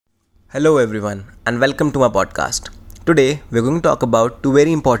Hello, everyone, and welcome to my podcast. Today, we're going to talk about two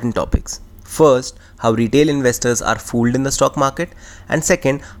very important topics. First, how retail investors are fooled in the stock market, and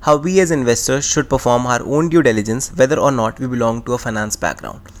second, how we as investors should perform our own due diligence whether or not we belong to a finance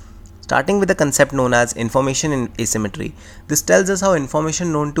background. Starting with the concept known as information asymmetry, this tells us how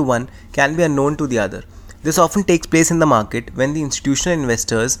information known to one can be unknown to the other. This often takes place in the market when the institutional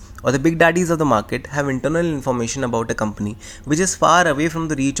investors or the big daddies of the market have internal information about a company which is far away from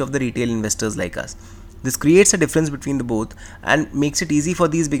the reach of the retail investors like us. This creates a difference between the both and makes it easy for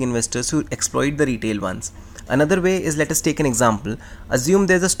these big investors to exploit the retail ones. Another way is, let us take an example. Assume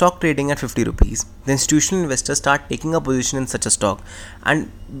there's a stock trading at 50 rupees. The institutional investors start taking a position in such a stock,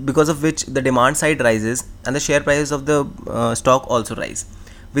 and because of which the demand side rises and the share prices of the stock also rise.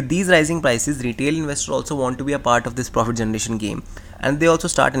 With these rising prices, retail investors also want to be a part of this profit generation game, and they also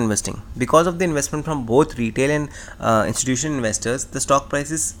start investing. Because of the investment from both retail and institutional investors, the stock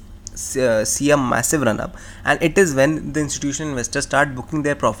prices see a massive run up, and it is when the institutional investors start booking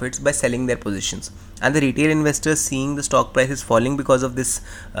their profits by selling their positions, and the retail investors, seeing the stock prices falling because of this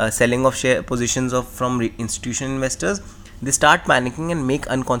selling of share positions from institutional investors, they start panicking and make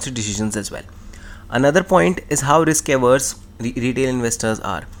unconscious decisions as well. Another point is how risk averse retail investors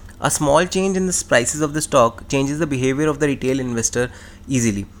are. A small change in the prices of the stock changes the behavior of the retail investor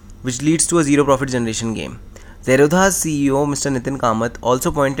easily, which leads to a zero profit generation game. Zerodha's CEO Mr. Nitin Kamath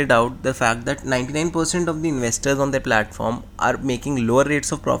also pointed out the fact that 99% of the investors on their platform are making lower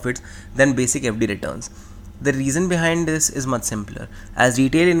rates of profits than basic FD returns. The reason behind this is much simpler. As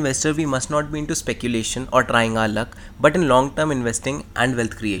retail investor, we must not be into speculation or trying our luck, but in long-term investing and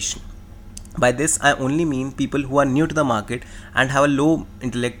wealth creation. By this, I only mean people who are new to the market and have a low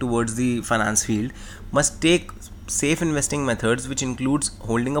intellect towards the finance field must take safe investing methods, which includes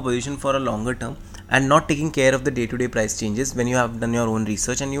holding a position for a longer term and not taking care of the day-to-day price changes when you have done your own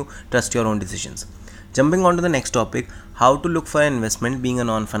research and you trust your own decisions. Jumping on to the next topic, how to look for an investment being a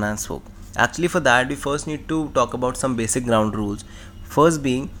non-finance folk. Actually, for that, we first need to talk about some basic ground rules. First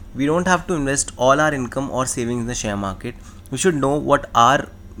being, we don't have to invest all our income or savings in the share market. We should know what our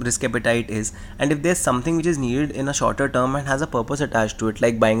risk appetite is, and if there's something which is needed in a shorter term and has a purpose attached to it,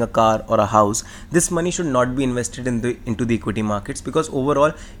 like buying a car or a house, this money should not be invested into the equity markets, because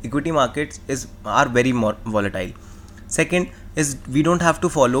overall equity markets are very more volatile. Second is, we don't have to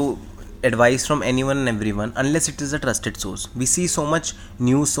follow advice from anyone and everyone unless it is a trusted source. We see so much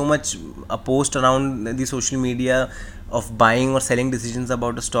news, so much a post around the social media of buying or selling decisions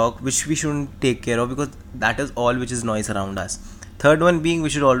about a stock which we shouldn't take care of, because that is all which is noise around us. Third one being, we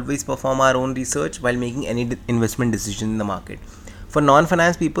should always perform our own research while making any investment decision in the market. For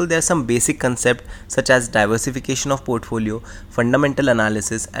non-finance people, there are some basic concepts such as diversification of portfolio, fundamental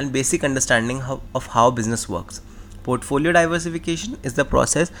analysis, and basic understanding of how business works. Portfolio diversification is the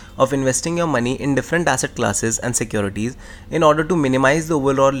process of investing your money in different asset classes and securities in order to minimize the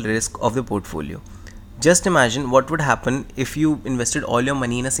overall risk of the portfolio. Just imagine what would happen if you invested all your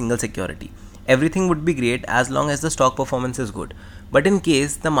money in a single security. Everything would be great as long as the stock performance is good. But in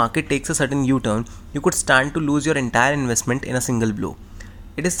case the market takes a sudden U-turn, you could stand to lose your entire investment in a single blow.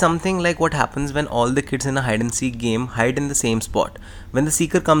 It is something like what happens when all the kids in a hide and seek game hide in the same spot. When the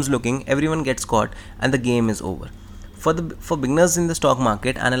seeker comes looking, everyone gets caught and the game is over. For beginners in the stock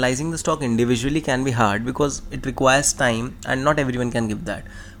market, analyzing the stock individually can be hard because it requires time and not everyone can give that.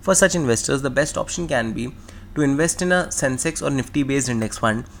 For such investors, the best option can be to invest in a Sensex or Nifty based index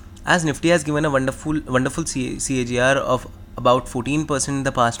fund, as Nifty has given a wonderful CAGR of about 14% in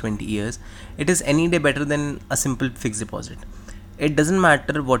the past 20 years. It is any day better than a simple fixed deposit. It doesn't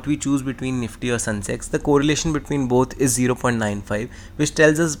matter what we choose between Nifty or Sensex, the correlation between both is 0.95, which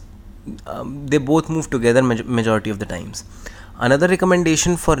tells us they both move together majority of the times. Another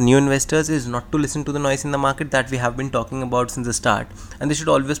recommendation for new investors is not to listen to the noise in the market that we have been talking about since the start, and they should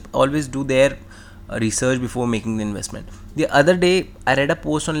always do their research before making the investment. The other day, I read a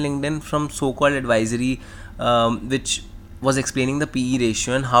post on LinkedIn from so-called advisory, which was explaining the PE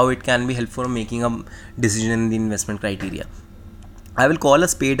ratio and how it can be helpful in making a decision in the investment criteria. I will call a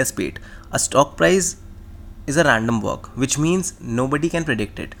spade a spade. A stock price is a random walk, which means nobody can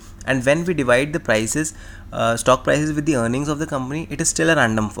predict it. And when we divide the stock prices with the earnings of the company, it is still a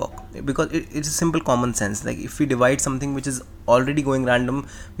random walk, because it's a simple common sense. Like, if we divide something which is already going random,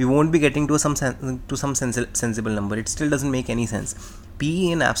 we won't be getting to some sensible number. It still doesn't make any sense.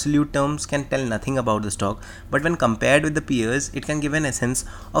 PE in absolute terms can tell nothing about the stock, but when compared with the peers, it can give an essence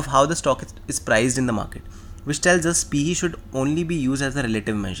of how the stock is priced in the market. which tells us PE should only be used as a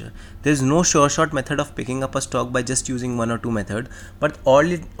relative measure. There is no sure shot method of picking up a stock by just using one or two method, but all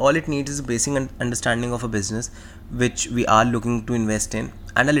it needs is a basic understanding of a business which we are looking to invest in,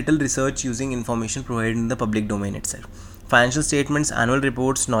 and a little research using information provided in the public domain itself. Financial statements, annual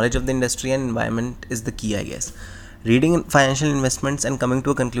reports, knowledge of the industry and environment is the key, I guess. Reading financial investments and coming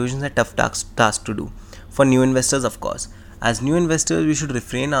to a conclusion is a tough task to do. For new investors, of course. As new investors, we should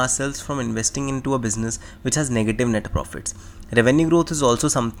refrain ourselves from investing into a business which has negative net profits. Revenue growth is also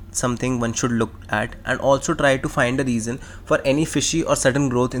something one should look at, and also try to find a reason for any fishy or sudden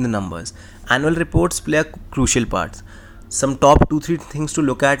growth in the numbers. Annual reports play a crucial part. Some top 2-3 things to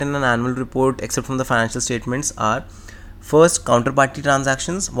look at in an annual report, except from the financial statements, are: first, counterparty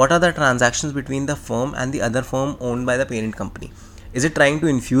transactions. What are the transactions between the firm and the other firm owned by the parent company? Is it trying to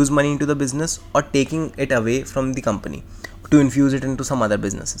infuse money into the business or taking it away from the company to infuse it into some other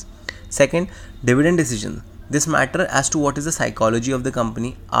businesses? Second, dividend decisions. This matter as to what is the psychology of the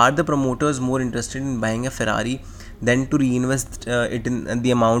company. Are the promoters more interested in buying a Ferrari than to reinvest it in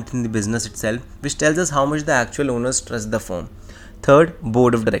the amount in the business itself, which tells us how much the actual owners trust the firm. Third,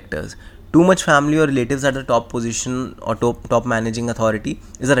 board of directors. Too much family or relatives at the top position or top managing authority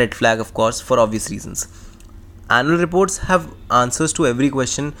is a red flag, of course, for obvious reasons. Annual reports have answers to every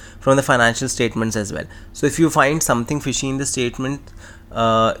question from the financial statements as well. So if you find something fishy in the statement,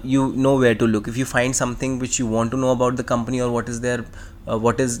 you know where to look. If you find something which you want to know about the company, or what is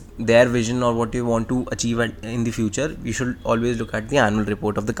their vision, or what you want to achieve in the future, you should always look at the annual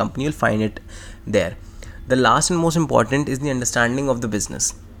report of the company. You'll find it there. The last and most important is the understanding of the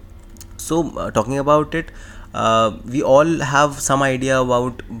business. So talking about it, we all have some idea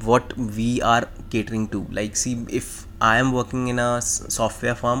about what we are catering to. Like, see, if I am working in a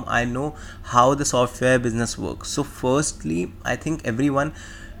software firm, I know how the software business works. So firstly, I think everyone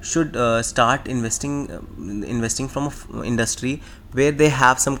should start investing from a industry where they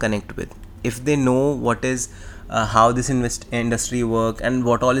have some connect with. If they know what is how this industry work, and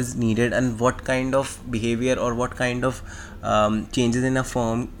what all is needed, and what kind of behavior or what kind of changes in a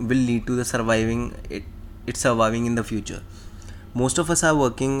firm will lead to the surviving in the future. Most of us are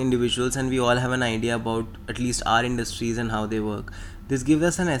working individuals, and we all have an idea about at least our industries and how they work. This gives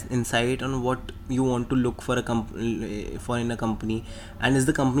us an insight on what you want to look for in a company, and is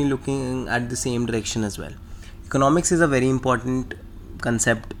the company looking at the same direction as well. Economics is a very important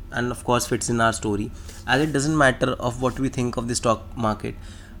concept, and of course fits in our story, as it doesn't matter of what we think of the stock market,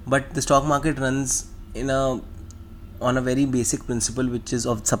 but the stock market runs on a very basic principle, which is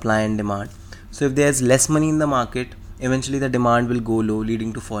of supply and demand. So if there's less money in the market, eventually the demand will go low,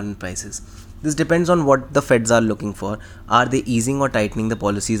 leading to fallen prices. This depends on what the Feds are looking for. Are they easing or tightening the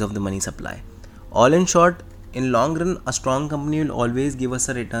policies of the money supply? All in short, in long run, a strong company will always give us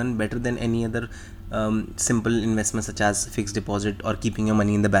a return better than any other simple investment, such as fixed deposit or keeping your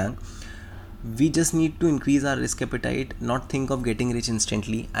money in the bank. We just need to increase our risk appetite, not think of getting rich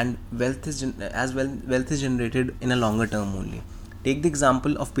instantly, and wealth is generated in a longer term only. Take the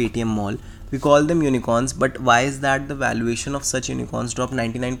example of Paytm Mall. We call them unicorns, but why is that the valuation of such unicorns dropped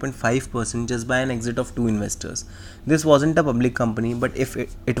 99.5% just by an exit of 2 investors? This wasn't a public company, but if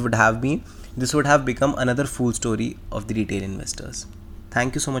it would have been, this would have become another fool story of the retail investors.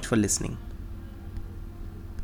 Thank you so much for listening.